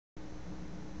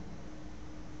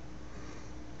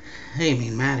Hey,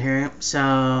 Mean Matt here. So,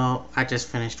 I just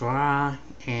finished Raw,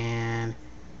 and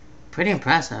pretty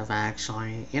impressive,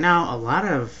 actually. A lot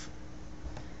of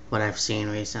what I've seen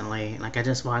recently, like I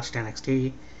just watched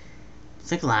NXT, I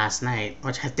think last night,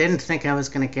 which I didn't think I was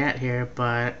going to get here,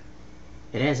 but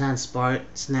it is on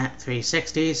Sportsnet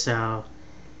 360, so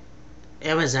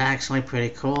it was actually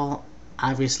pretty cool.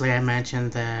 Obviously, I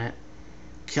mentioned that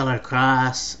Killer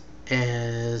Cross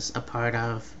is a part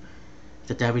of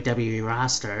the WWE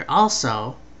roster.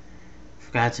 Also,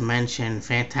 forgot to mention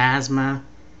Phantasma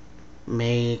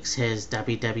makes his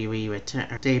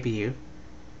WWE debut,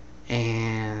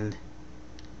 and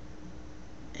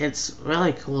it's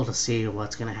really cool to see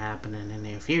what's going to happen in the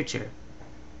near future.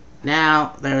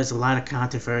 Now, there's a lot of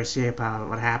controversy about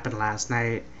what happened last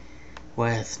night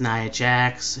with Nia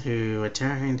Jax, who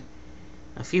returned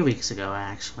a few weeks ago,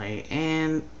 actually,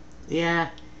 and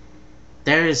yeah,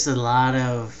 there's a lot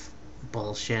of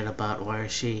bullshit about where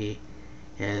she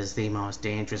is the most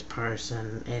dangerous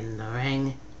person in the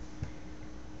ring.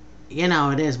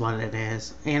 It is what it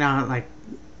is. Like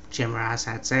Jim Ross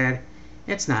had said,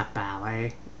 it's not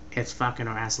ballet, it's fucking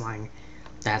wrestling.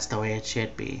 That's the way it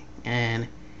should be. And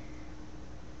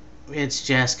it's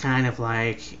just kind of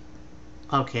like,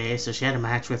 okay, so she had a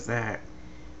match with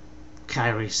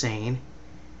Kairi Sane,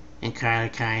 and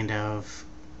Kairi kind of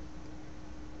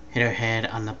hit her head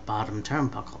on the bottom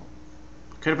turnbuckle.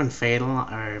 Could have been fatal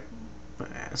or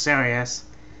serious,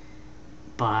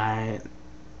 but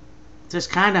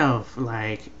just kind of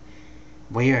like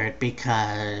weird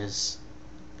because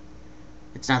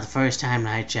it's not the first time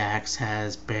Nia Jax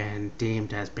has been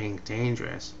deemed as being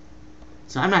dangerous.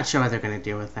 So I'm not sure what they're going to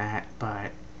do with that,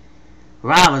 but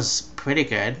Raw was pretty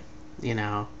good. You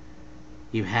know,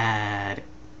 you had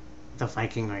the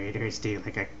Viking Raiders do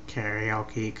like a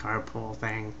karaoke carpool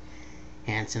thing.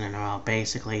 Hanson and Earl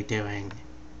basically doing,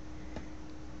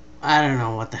 I don't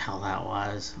know what the hell that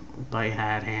was, but you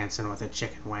had Hanson with a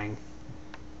chicken wing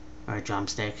or a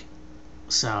drumstick.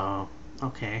 So,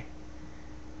 okay.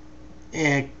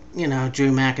 Drew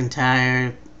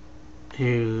McIntyre,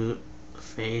 who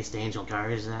faced Angel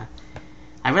Garza.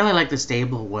 I really like the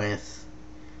stable with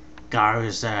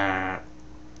Garza,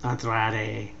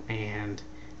 Andrade, and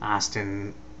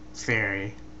Austin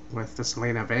Theory with the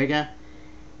Selena Vega.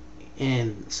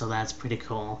 And so that's pretty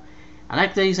cool. I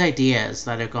like these ideas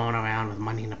that are going around with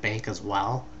Money in the Bank as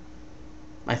well.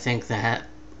 I think that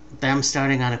them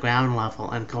starting on a ground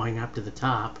level and going up to the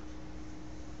top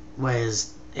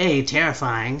was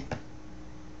terrifying,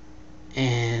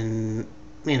 and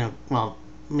well,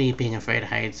 me being afraid of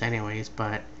heights anyways,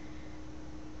 but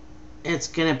it's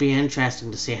gonna be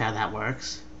interesting to see how that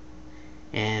works.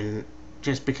 And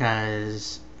just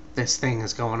because this thing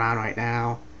is going on right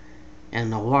now in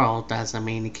the world doesn't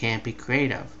mean you can't be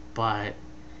creative, but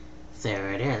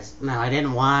there it is. Now, I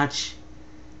didn't watch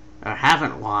or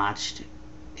haven't watched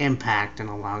Impact in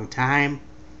a long time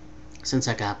since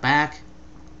I got back,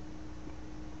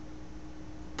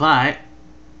 but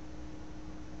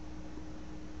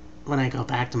when I go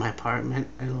back to my apartment,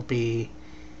 it'll be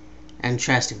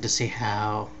interesting to see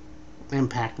how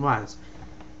Impact was.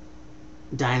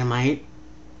 Dynamite,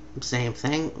 same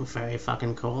thing, very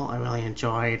fucking cool. I really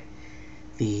enjoyed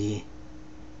the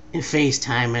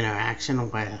FaceTime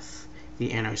interaction with the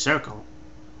Inner Circle.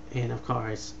 And of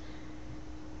course,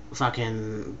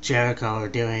 fucking Jericho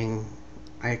doing,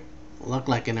 looked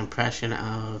like an impression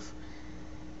of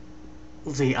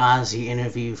the Ozzy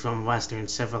interview from Western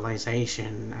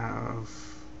Civilization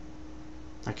of,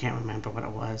 I can't remember what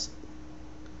it was.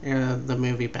 The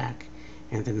movie back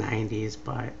in the 90s,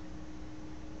 but,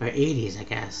 or 80s, I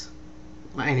guess.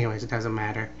 Well, anyways, it doesn't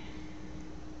matter.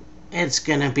 It's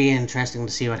gonna be interesting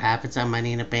to see what happens on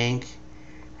Money in the Bank.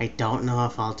 I don't know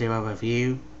if I'll do a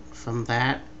review from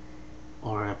that,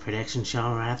 or a prediction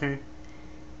show, rather.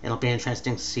 It'll be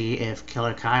interesting to see if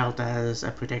Killer Kyle does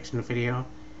a prediction video,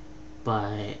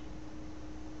 but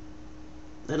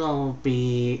it'll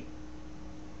be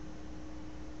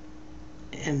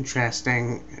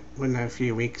interesting in a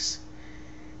few weeks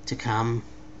to come.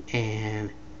 And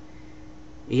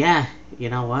yeah, you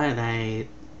know what, I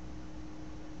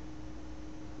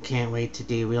can't wait to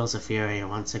do Wheels of Fury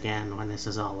once again when this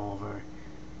is all over,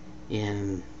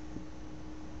 and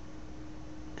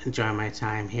enjoy my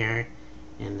time here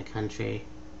in the country.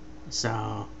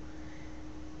 So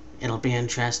it'll be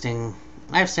interesting.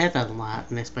 I've said that a lot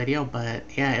in this video, but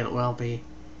yeah, it will be.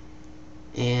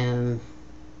 And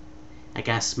I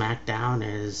guess SmackDown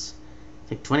is, I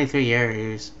think, 23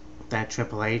 years that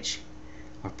Triple H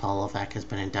or Paul Levesque has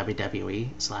been in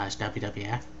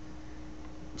WWE/WWF.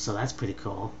 So that's pretty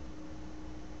cool.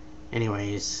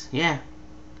 Anyways, yeah.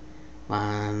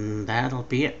 And that'll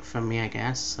be it from me, I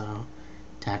guess. So,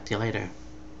 talk to you later.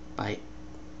 Bye.